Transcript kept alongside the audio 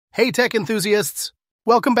Hey tech enthusiasts!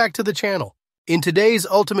 Welcome back to the channel. In today's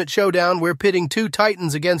Ultimate Showdown, we're pitting two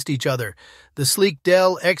titans against each other, the sleek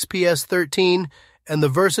Dell XPS 13 and the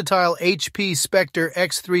versatile HP Spectre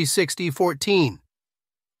x360 14.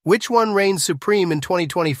 Which one reigns supreme in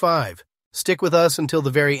 2025? Stick with us until the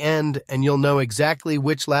very end and you'll know exactly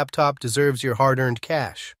which laptop deserves your hard-earned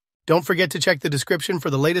cash. Don't forget to check the description for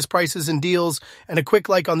the latest prices and deals, and a quick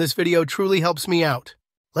like on this video truly helps me out.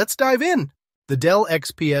 Let's dive in! The Dell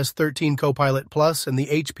XPS 13 Copilot Plus and the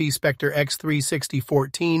HP Spectre x360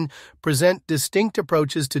 14 present distinct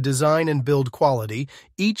approaches to design and build quality,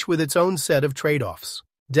 each with its own set of trade-offs.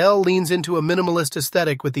 Dell leans into a minimalist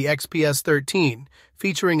aesthetic with the XPS 13,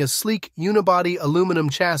 featuring a sleek unibody aluminum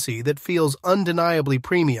chassis that feels undeniably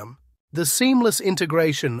premium. The seamless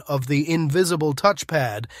integration of the invisible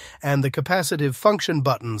touchpad and the capacitive function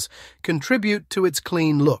buttons contribute to its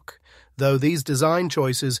clean look, though these design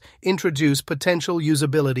choices introduce potential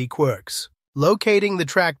usability quirks. Locating the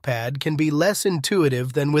trackpad can be less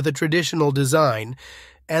intuitive than with a traditional design,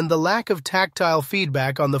 and the lack of tactile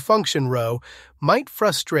feedback on the function row might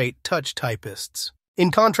frustrate touch typists.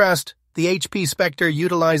 In contrast, the HP Spectre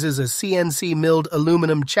utilizes a CNC-milled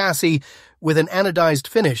aluminum chassis with an anodized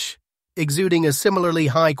finish, exuding a similarly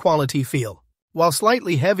high-quality feel. While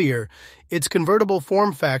slightly heavier, its convertible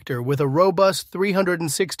form factor with a robust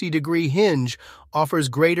 360-degree hinge offers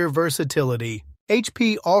greater versatility.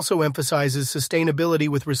 HP also emphasizes sustainability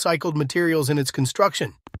with recycled materials in its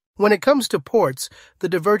construction. When it comes to ports, the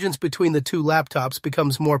divergence between the two laptops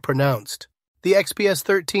becomes more pronounced. The XPS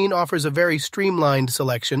 13 offers a very streamlined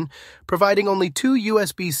selection, providing only two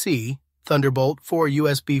USB-C, Thunderbolt 4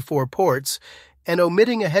 USB 4 ports, and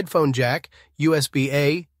omitting a headphone jack,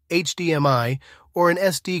 USB-A, HDMI, or an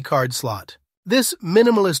SD card slot. This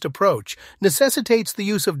minimalist approach necessitates the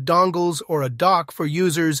use of dongles or a dock for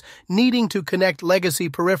users needing to connect legacy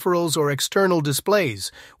peripherals or external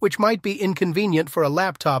displays, which might be inconvenient for a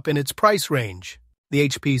laptop in its price range. The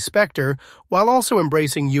HP Spectre, while also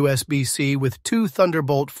embracing USB-C with two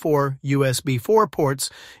Thunderbolt 4 USB 4 ports,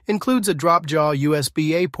 includes a drop-jaw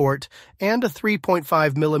USB-A port and a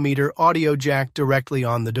 3.5mm audio jack directly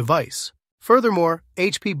on the device. Furthermore,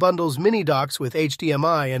 HP bundles mini docks with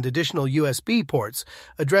HDMI and additional USB ports,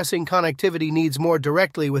 addressing connectivity needs more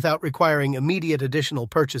directly without requiring immediate additional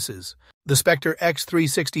purchases. The Spectre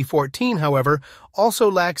x360 14, however, also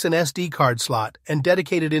lacks an SD card slot and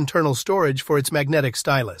dedicated internal storage for its magnetic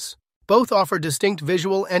stylus. Both offer distinct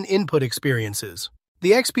visual and input experiences.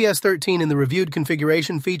 The XPS 13 in the reviewed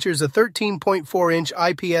configuration features a 13.4-inch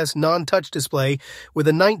IPS non-touch display with a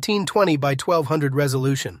 1920 by 1200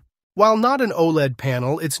 resolution. While not an OLED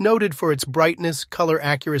panel, it's noted for its brightness, color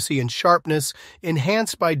accuracy, and sharpness,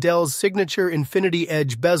 enhanced by Dell's signature Infinity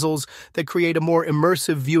Edge bezels that create a more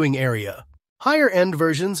immersive viewing area. Higher-end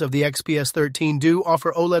versions of the XPS 13 do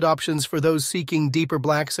offer OLED options for those seeking deeper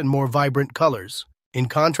blacks and more vibrant colors. In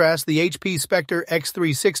contrast, the HP Spectre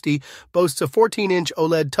x360 boasts a 14-inch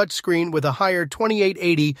OLED touchscreen with a higher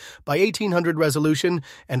 2880 by 1800 resolution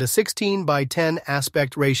and a 16 by 10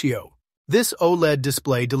 aspect ratio. This OLED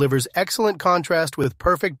display delivers excellent contrast with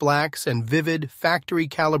perfect blacks and vivid,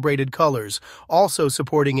 factory-calibrated colors, also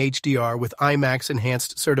supporting HDR with IMAX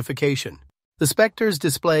Enhanced certification. The Spectre's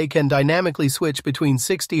display can dynamically switch between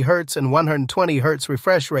 60 Hz and 120 Hz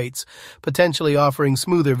refresh rates, potentially offering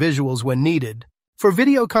smoother visuals when needed. For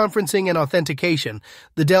video conferencing and authentication,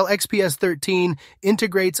 the Dell XPS 13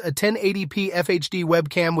 integrates a 1080p FHD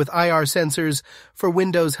webcam with IR sensors for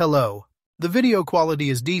Windows Hello. The video quality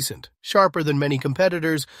is decent, sharper than many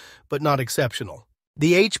competitors, but not exceptional.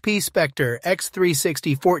 The HP Spectre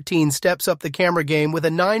x360 14 steps up the camera game with a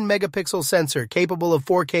 9-megapixel sensor capable of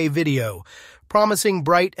 4K video, promising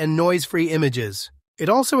bright and noise-free images. It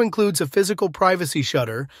also includes a physical privacy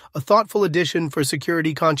shutter, a thoughtful addition for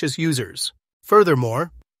security-conscious users.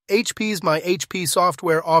 Furthermore, HP's My HP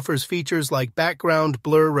software offers features like background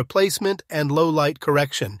blur replacement and low-light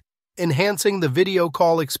correction, enhancing the video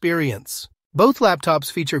call experience. Both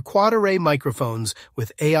laptops feature quad-array microphones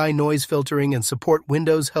with AI noise filtering and support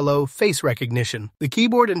Windows Hello face recognition. The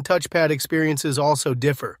keyboard and touchpad experiences also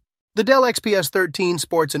differ. The Dell XPS 13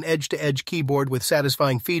 sports an edge-to-edge keyboard with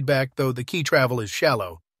satisfying feedback, though the key travel is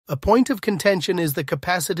shallow. A point of contention is the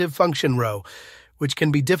capacitive function row, which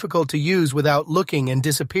can be difficult to use without looking and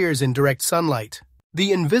disappears in direct sunlight.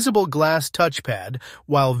 The invisible glass touchpad,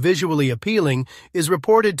 while visually appealing, is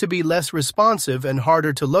reported to be less responsive and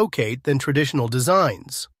harder to locate than traditional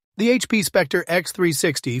designs. The HP Spectre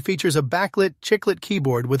x360 features a backlit chiclet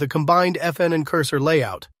keyboard with a combined FN and cursor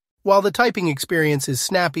layout. While the typing experience is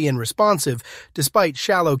snappy and responsive, despite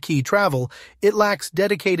shallow key travel, it lacks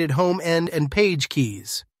dedicated home end and page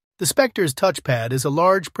keys. The Spectre's touchpad is a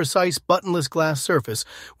large, precise, buttonless glass surface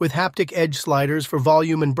with haptic edge sliders for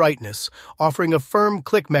volume and brightness, offering a firm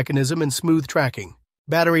click mechanism and smooth tracking.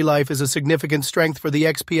 Battery life is a significant strength for the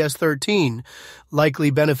XPS 13,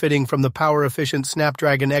 likely benefiting from the power-efficient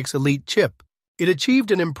Snapdragon X Elite chip. It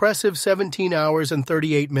achieved an impressive 17 hours and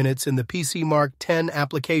 38 minutes in the PC Mark 10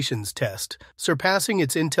 applications test, surpassing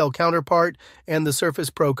its Intel counterpart and the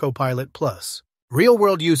Surface Pro Copilot Plus.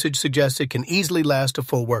 Real-world usage suggests it can easily last a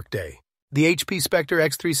full workday. The HP Spectre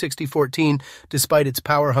x360 14, despite its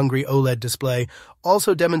power-hungry OLED display,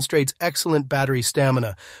 also demonstrates excellent battery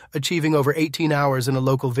stamina, achieving over 18 hours in a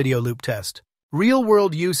local video loop test.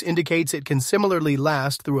 Real-world use indicates it can similarly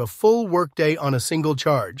last through a full workday on a single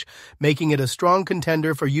charge, making it a strong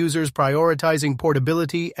contender for users prioritizing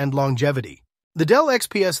portability and longevity. The Dell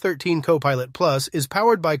XPS 13 Copilot Plus is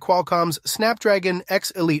powered by Qualcomm's Snapdragon X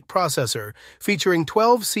Elite processor, featuring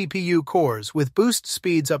 12 CPU cores with boost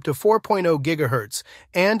speeds up to 4.0 GHz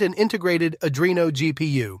and an integrated Adreno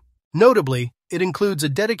GPU. Notably, it includes a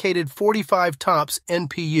dedicated 45 TOPS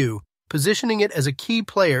NPU, positioning it as a key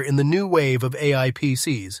player in the new wave of AI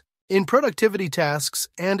PCs. In productivity tasks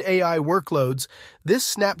and AI workloads, this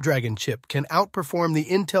Snapdragon chip can outperform the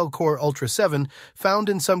Intel Core Ultra 7 found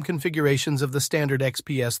in some configurations of the standard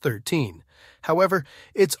XPS 13. However,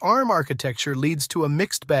 its ARM architecture leads to a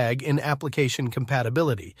mixed bag in application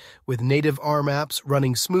compatibility, with native ARM apps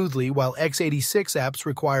running smoothly while x86 apps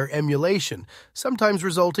require emulation, sometimes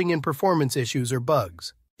resulting in performance issues or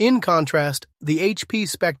bugs. In contrast, the HP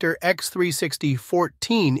Spectre x360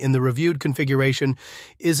 14 in the reviewed configuration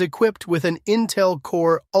is equipped with an Intel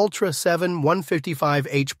Core Ultra 7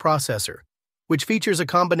 155H processor, which features a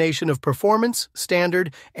combination of performance,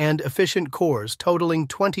 standard, and efficient cores totaling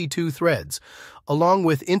 22 threads, along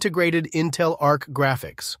with integrated Intel Arc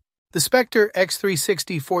graphics. The Spectre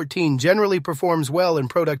x360 14 generally performs well in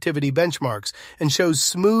productivity benchmarks and shows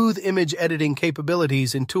smooth image editing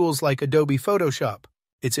capabilities in tools like Adobe Photoshop.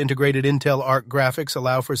 Its integrated Intel Arc graphics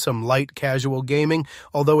allow for some light casual gaming,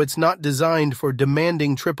 although it's not designed for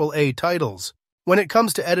demanding AAA titles. When it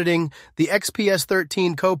comes to editing, the XPS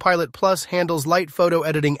 13 Copilot Plus handles light photo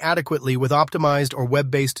editing adequately with optimized or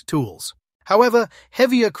web-based tools. However,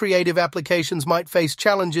 heavier creative applications might face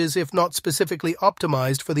challenges if not specifically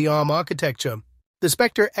optimized for the ARM architecture. The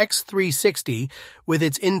Spectre x360, with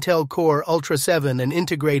its Intel Core Ultra 7 and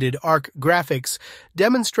integrated Arc graphics,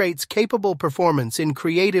 demonstrates capable performance in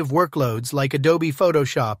creative workloads like Adobe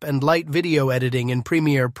Photoshop and light video editing in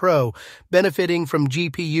Premiere Pro, benefiting from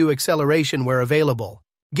GPU acceleration where available.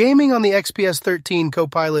 Gaming on the XPS 13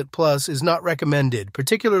 Copilot Plus is not recommended,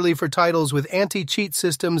 particularly for titles with anti-cheat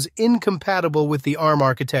systems incompatible with the ARM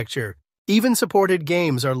architecture. Even supported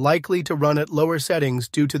games are likely to run at lower settings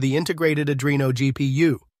due to the integrated Adreno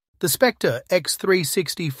GPU. The Spectre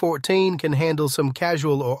x360 14 can handle some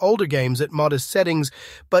casual or older games at modest settings,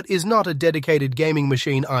 but is not a dedicated gaming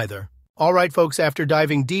machine either. Alright folks, after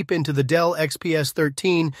diving deep into the Dell XPS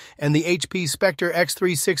 13 and the HP Spectre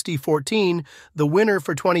x360 14, the winner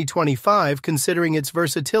for 2025, considering its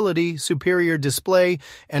versatility, superior display,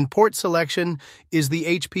 and port selection, is the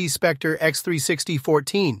HP Spectre x360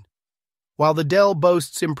 14. While the Dell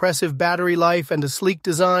boasts impressive battery life and a sleek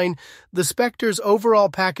design, the Spectre's overall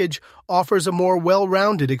package offers a more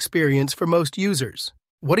well-rounded experience for most users.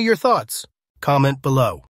 What are your thoughts? Comment below.